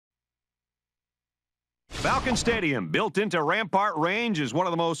Falcon Stadium, built into Rampart Range, is one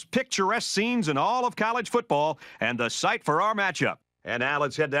of the most picturesque scenes in all of college football and the site for our matchup. And now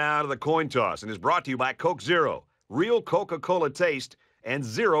let's head down to the coin toss, and is brought to you by Coke Zero. Real Coca-Cola taste and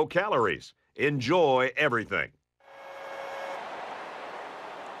 0 calories. Enjoy everything.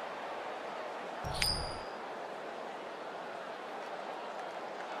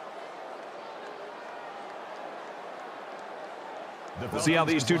 We'll see how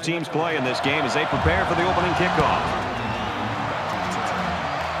these two teams play in this game as they prepare for the opening kickoff.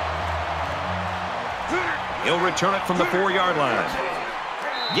 He'll return it from the 4-yard line.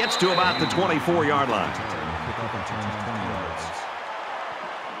 Gets to about the 24-yard line.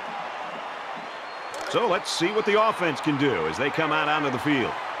 So let's see what the offense can do as they come out onto the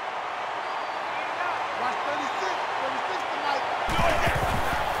field.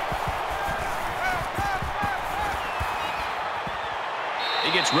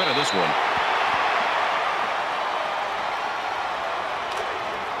 He gets rid of this one.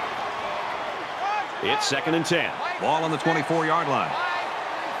 It's 2nd and 10. Ball on the 24-yard line.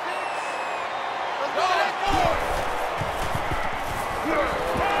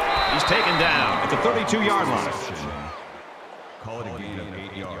 He's taken down at the 32-yard line. Call it a gain of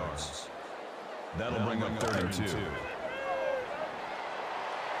 8 yards. That'll bring up 3rd and 2.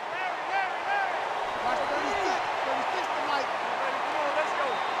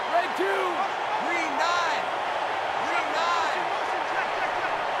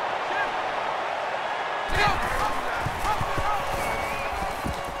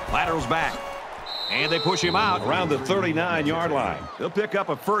 Lateral's back. And they push him out around the 39-yard line. They'll pick up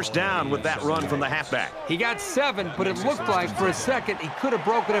a 1st down with that run from the halfback. He got 7, but it looked like for a second he could have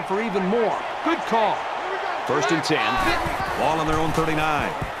broken it for even more. Good call. 1st and 10. Ball on their own 39.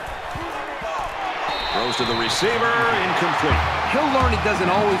 Throws to the receiver. Incomplete. He'll learn he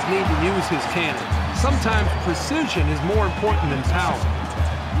doesn't always need to use his cannon. Sometimes precision is more important than power.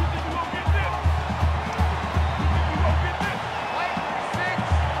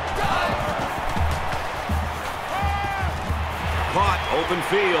 Caught, open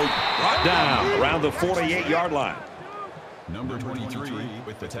field, brought down around the 48-yard line. Number 23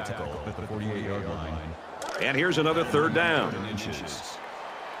 with the tackle at the 48-yard line. And here's another 3rd down. Inches.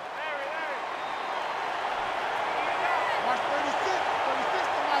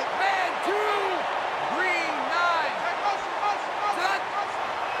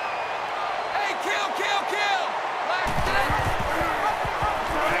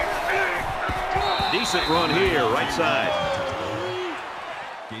 Decent run here, right side.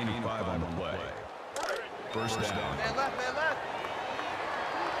 Gaining 5 on the play. 1st down. Man left, man left.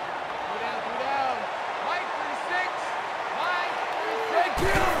 Go down. Mike 36. Mike 36.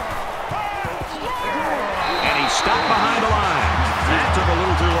 And he's stopped behind the line. That took a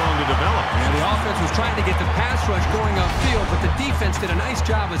little too long to develop. And the offense was trying to get the pass rush going upfield, but the defense did a nice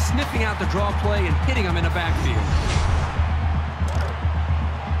job of sniffing out the draw play and hitting them in the backfield.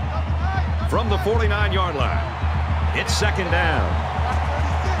 From the 49-yard line, it's 2nd down.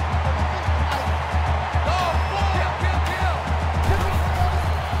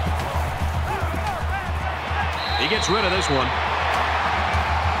 He gets rid of this one.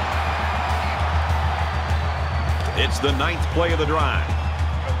 It's the 9th play of the drive.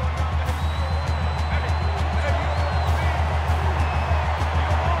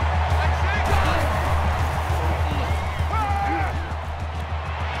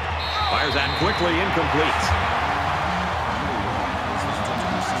 Fires that quickly, incomplete.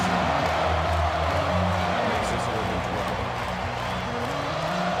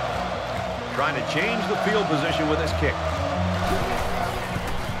 Trying to change the field position with his kick.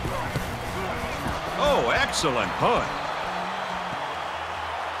 Oh, excellent punt.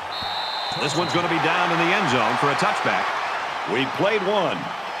 This one's going to be down in the end zone for a touchback. We played one.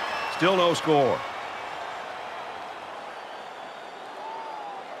 Still no score.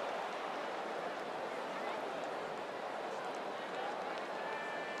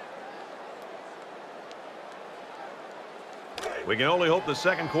 We can only hope the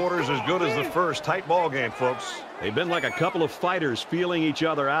second quarter is as good as the first. Tight ball game, folks. They've been like a couple of fighters feeling each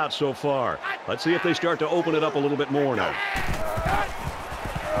other out so far. Let's see if they start to open it up a little bit more now. Passes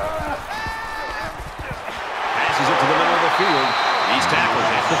it to the middle of the field. He's tackled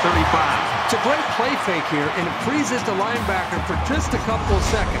at the 35. It's a great play fake here, and it freezes the linebacker for just a couple of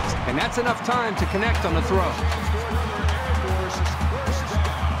seconds. And that's enough time to connect on the throw.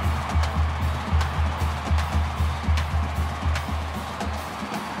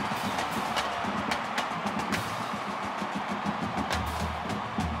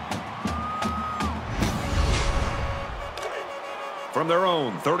 From their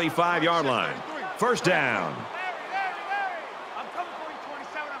own 35-yard line, First down. I'm coming for you,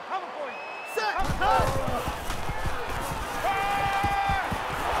 27. I'm coming for you.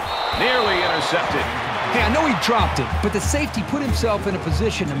 Nearly intercepted. Hey, I know he dropped it, but the safety put himself in a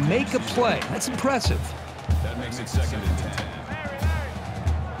position to make a play. That's impressive. That makes it 2nd and 10.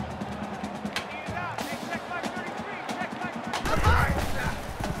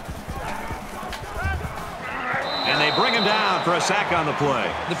 And they bring him down for a sack on the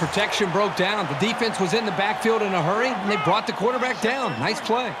play. The protection broke down. The defense was in the backfield in a hurry, and they brought the quarterback down. Nice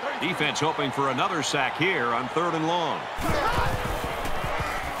play. Defense hoping for another sack here on 3rd and long.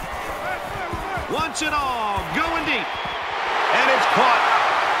 Once and all, going deep. And it's caught.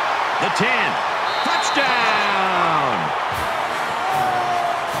 The 10. Touchdown!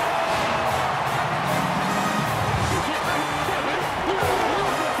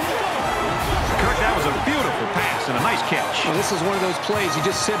 Kirk, that was a beautiful pass and a nice catch. Well, this is one of those plays you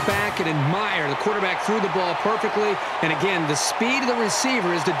just sit back and admire. The quarterback threw the ball perfectly, and again, the speed of the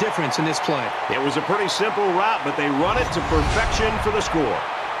receiver is the difference in this play. It was a pretty simple route, but they run it to perfection for the score.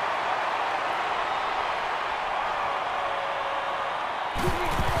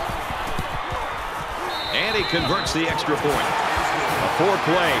 And he converts the extra point. A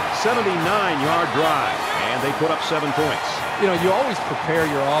 4-play, 79-yard drive, and they put up 7 points. You know, you always prepare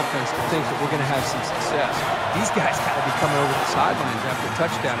your offense to think that we're going to have some success. These guys got to be coming over the sidelines after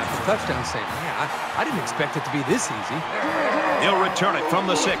touchdown saying, man, I didn't expect it to be this easy. He'll return it from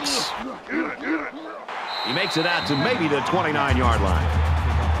the 6. He makes it out to maybe the 29-yard line.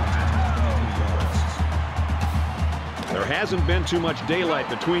 There hasn't been too much daylight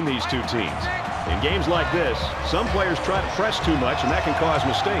between these two teams. In games like this, some players try to press too much, and that can cause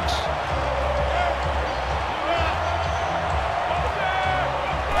mistakes.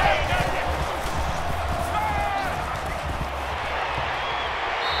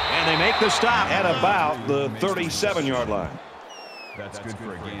 And they make the stop at about the 37-yard line. That's good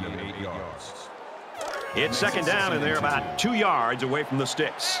for a gain of 8 yards. It's 2nd down, and they're about 2 yards away from the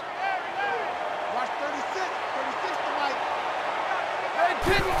sticks. Watch 36. 36 tonight. Hey,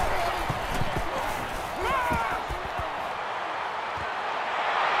 kid.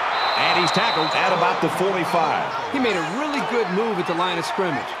 And he's tackled at about the 45. He made a really good move at the line of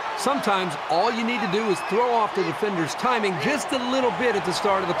scrimmage. Sometimes all you need to do is throw off the defender's timing just a little bit at the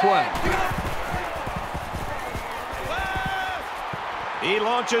start of the play. He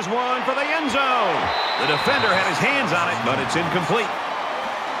launches one for the end zone. The defender had his hands on it, but it's incomplete.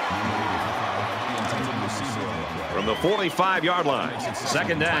 From the 45-yard line,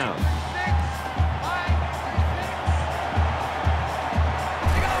 2nd down.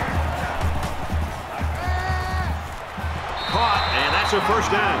 Caught, and that's a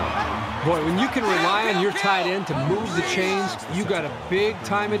 1st down. Boy, when you can rely on your tight end to move the chains, you got a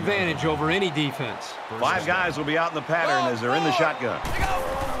big-time advantage over any defense. 5 guys will be out in the pattern as they're in the shotgun.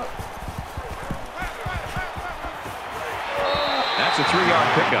 That's a 3-yard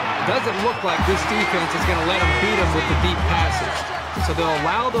pickup. Doesn't look like this defense is going to let them beat them with the deep passes. So they'll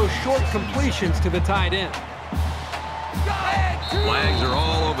allow those short completions to the tight end. Flags are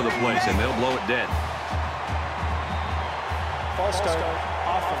all over the place, and they'll blow it dead. False start,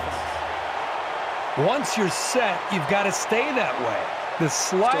 offense. Once you're set, you've got to stay that way. The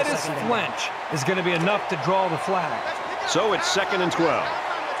slightest flinch is going to be enough to draw the flag. So it's 2nd and 12.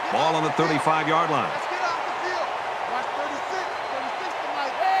 Ball on the 35-yard line. Let's get off the field. Watch 36. 36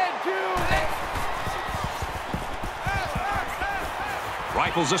 tonight. And 2.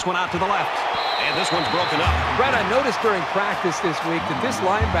 Rifles this one out to the left. And this one's broken up. Brett, I noticed during practice this week that this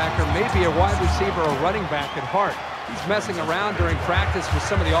linebacker may be a wide receiver or running back at heart. He's messing around during practice with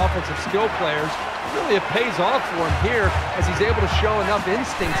some of the offensive skill players. Really, it pays off for him here as he's able to show enough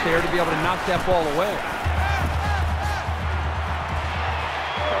instincts there to be able to knock that ball away.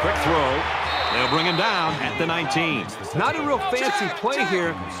 Quick throw. They'll bring him down at the 19. Not a real fancy play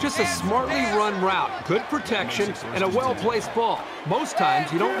here, just a smartly run route. Good protection and a well-placed ball. Most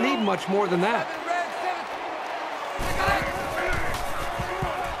times, you don't need much more than that.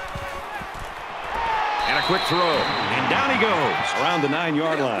 And a quick throw. And down he goes around the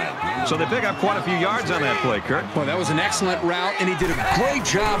 9-yard line. So they pick up quite a few yards on that play, Kurt. Well, that was an excellent route, and he did a great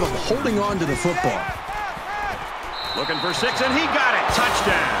job of holding on to the football. Looking for 6, and he got it.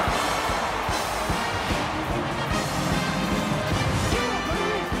 Touchdown.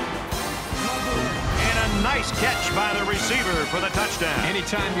 And a nice catch by the receiver for the touchdown.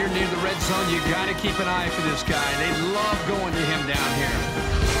 Anytime you're near the red zone, you got to keep an eye for this guy. They love going to him down here.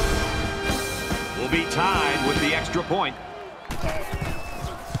 Will be tied with the extra point.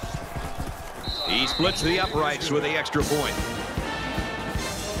 He splits the uprights with the extra point.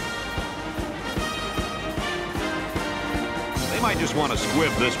 might just want to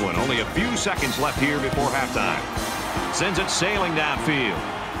squib this one. Only a few seconds left here before halftime. Sends it sailing downfield.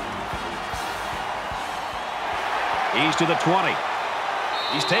 He's to the 20.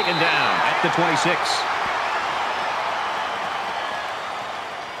 He's taken down at the 26.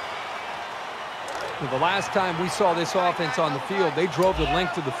 The last time we saw this offense on the field, they drove the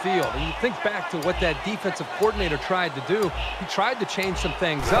length of the field. And you think back to what that defensive coordinator tried to do. He tried to change some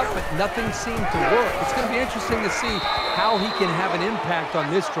things up, but nothing seemed to work. It's going to be interesting to see how he can have an impact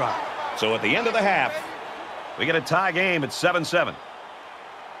on this drive. So at the end of the half, we get a tie game at 7-7.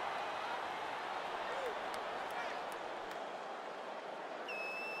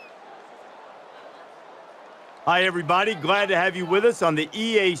 Hi, everybody. Glad to have you with us on the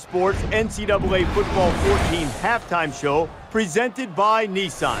EA Sports NCAA Football 14 halftime show presented by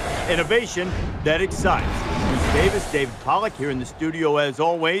Nissan. Innovation that excites. Bruce Davis, David Pollack here in the studio as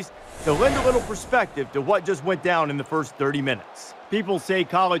always to lend a little perspective to what just went down in the first 30 minutes. People say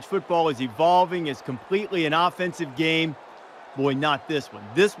college football is evolving, is completely an offensive game. Boy, not this one.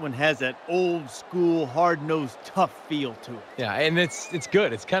 This one has that old school, hard-nosed, tough feel to it. Yeah, and it's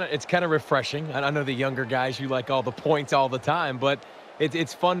good. It's kind of refreshing. I know the younger guys, you like all the points all the time, but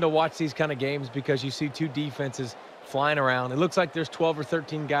it's fun to watch these kind of games because you see two defenses flying around. It looks like there's 12 or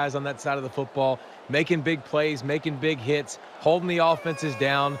 13 guys on that side of the football making big plays, making big hits, holding the offenses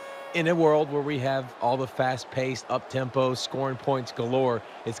down. In a world where we have all the fast-paced, up-tempo, scoring points galore,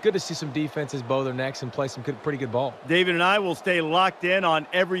 it's good to see some defenses bow their necks and play some pretty good ball. David and I will stay locked in on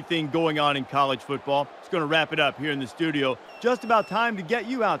everything going on in college football. It's going to wrap it up here in the studio. Just about time to get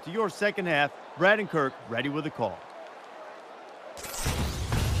you out to your second half. Brad and Kirk ready with a call.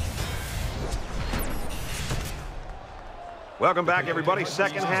 Welcome back, everybody.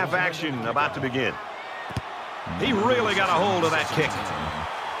 Second half action about to begin. He really got a hold of that kick.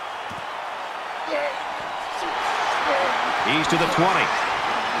 He's to the 20.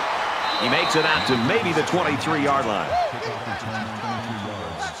 He makes it out to maybe the 23-yard line.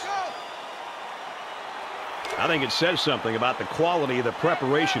 I think it says something about the quality of the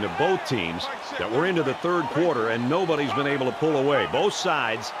preparation of both teams that we're into the third quarter and nobody's been able to pull away. Both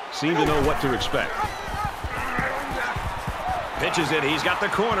sides seem to know what to expect. Pitches it. He's got the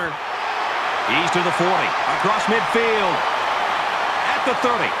corner. He's to the 40. Across midfield. At the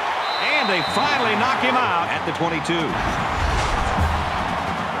 30. And they finally knock him out at the 22.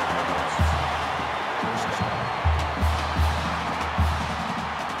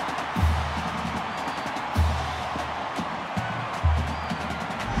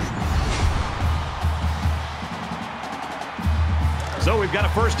 So we've got a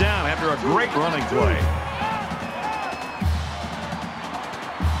first down after a great running play.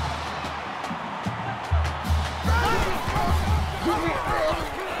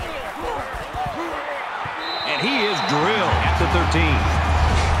 And he is drilled at the 13.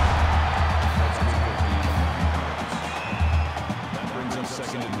 That brings up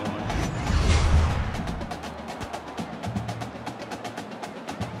second and 1.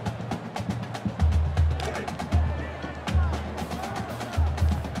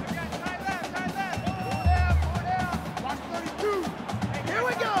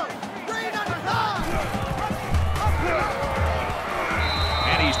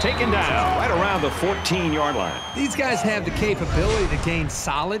 Taken down right around the 14-yard line. These guys have the capability to gain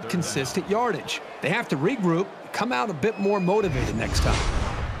solid, consistent yardage. They have to regroup, come out a bit more motivated next time.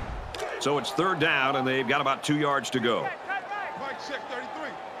 So it's third down, and they've got about 2 yards to go. Mike, check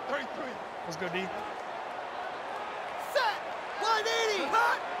 33. Let's go, D. Set! 180!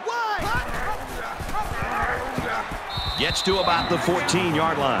 Hot! Gets to about the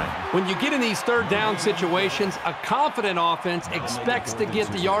 14-yard line. When you get in these third down situations, a confident offense expects to get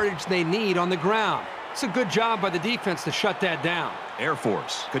the yardage they need on the ground. It's a good job by the defense to shut that down. Air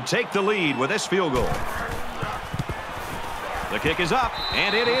Force could take the lead with this field goal. The kick is up,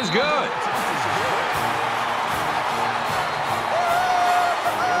 and it is good.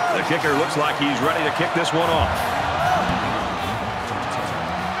 The kicker looks like he's ready to kick this one off.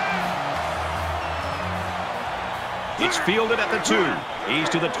 It's fielded at the 2. He's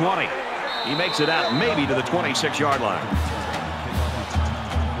to the 20. He makes it out maybe to the 26-yard line.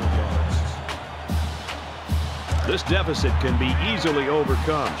 This deficit can be easily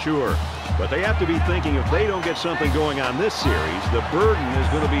overcome, sure. But they have to be thinking if they don't get something going on this series, the burden is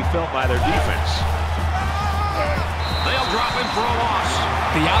going to be felt by their defense. They'll drop him for a loss.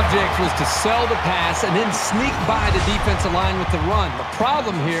 The object was to sell the pass and then sneak by the defensive line with the run. The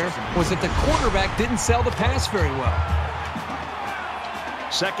problem here was that the quarterback didn't sell the pass very well.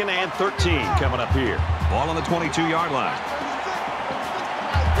 Second and 13 coming up here. Ball on the 22-yard line.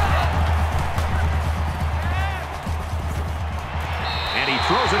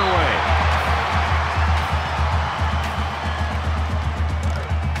 throws it away.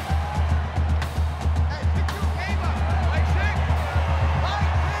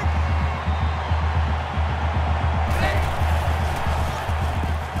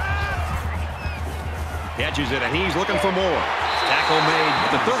 Catches it, and he's looking for more. Tackle made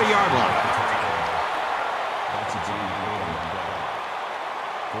at the 30-yard line. That's a team.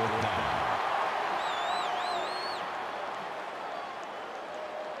 4th down.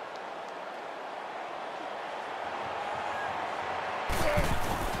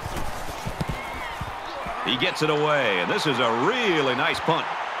 He gets it away, and this is a really nice punt.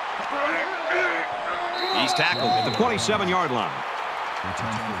 He's tackled at the 27-yard line.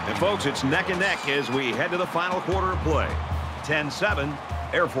 And, folks, it's neck and neck as we head to the final quarter of play. 10-7,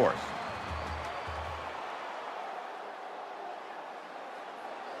 Air Force.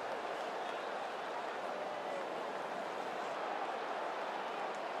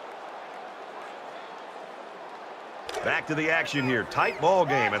 Back to the action here. Tight ball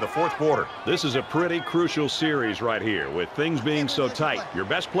game in the 4th quarter. This is a pretty crucial series right here. With things being so tight, your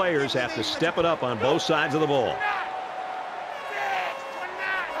best players have to step it up on both sides of the ball.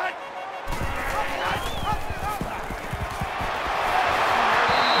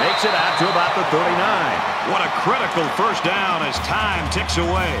 Makes it out to about the 39. What a critical first down as time ticks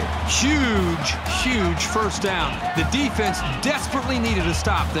away. Huge first down. The defense desperately needed a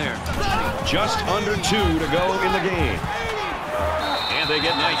stop there. Just under 2 to go in the game. And they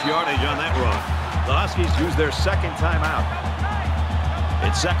get nice yardage on that run. The Huskies use their second timeout.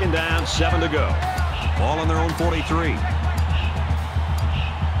 It's 2nd down, 7 to go. Ball on their own 43.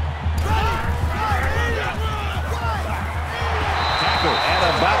 Tackle at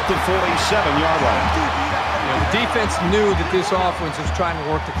about the 47-yard line. The defense knew that this offense was trying to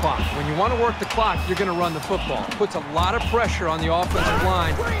work the clock. When you want to work the clock, you're going to run the football. It puts a lot of pressure on the offensive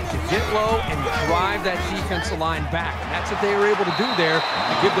line to get low and drive that defensive line back. And that's what they were able to do there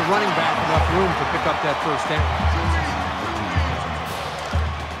to give the running back enough room to pick up that first down.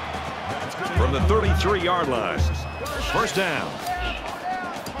 From the 33-yard line, first down.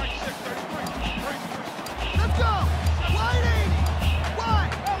 Let's go!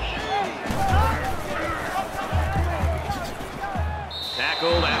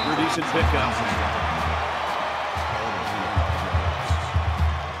 Tackled after a decent pickup.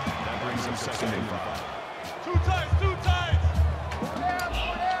 That brings him 2nd and 5. Two times!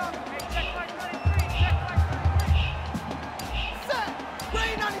 Set!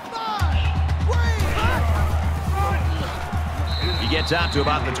 Green 95! Green! He gets out to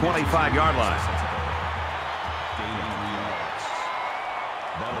about the 25-yard line. Gain of 3 yards.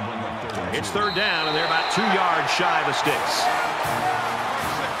 That'll bring up 3rd. It's 3rd down, and they're about 2 yards shy of the sticks.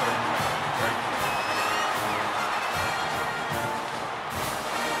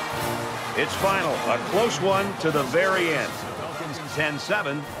 It's final, a close one to the very end.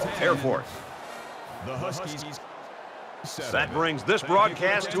 10-7, Air Force. The Huskies. That brings this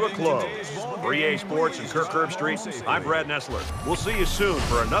broadcast to a close. For EA Sports and Kirk Herbstreit, I'm Brad Nessler. We'll see you soon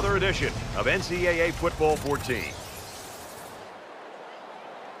for another edition of NCAA Football 14.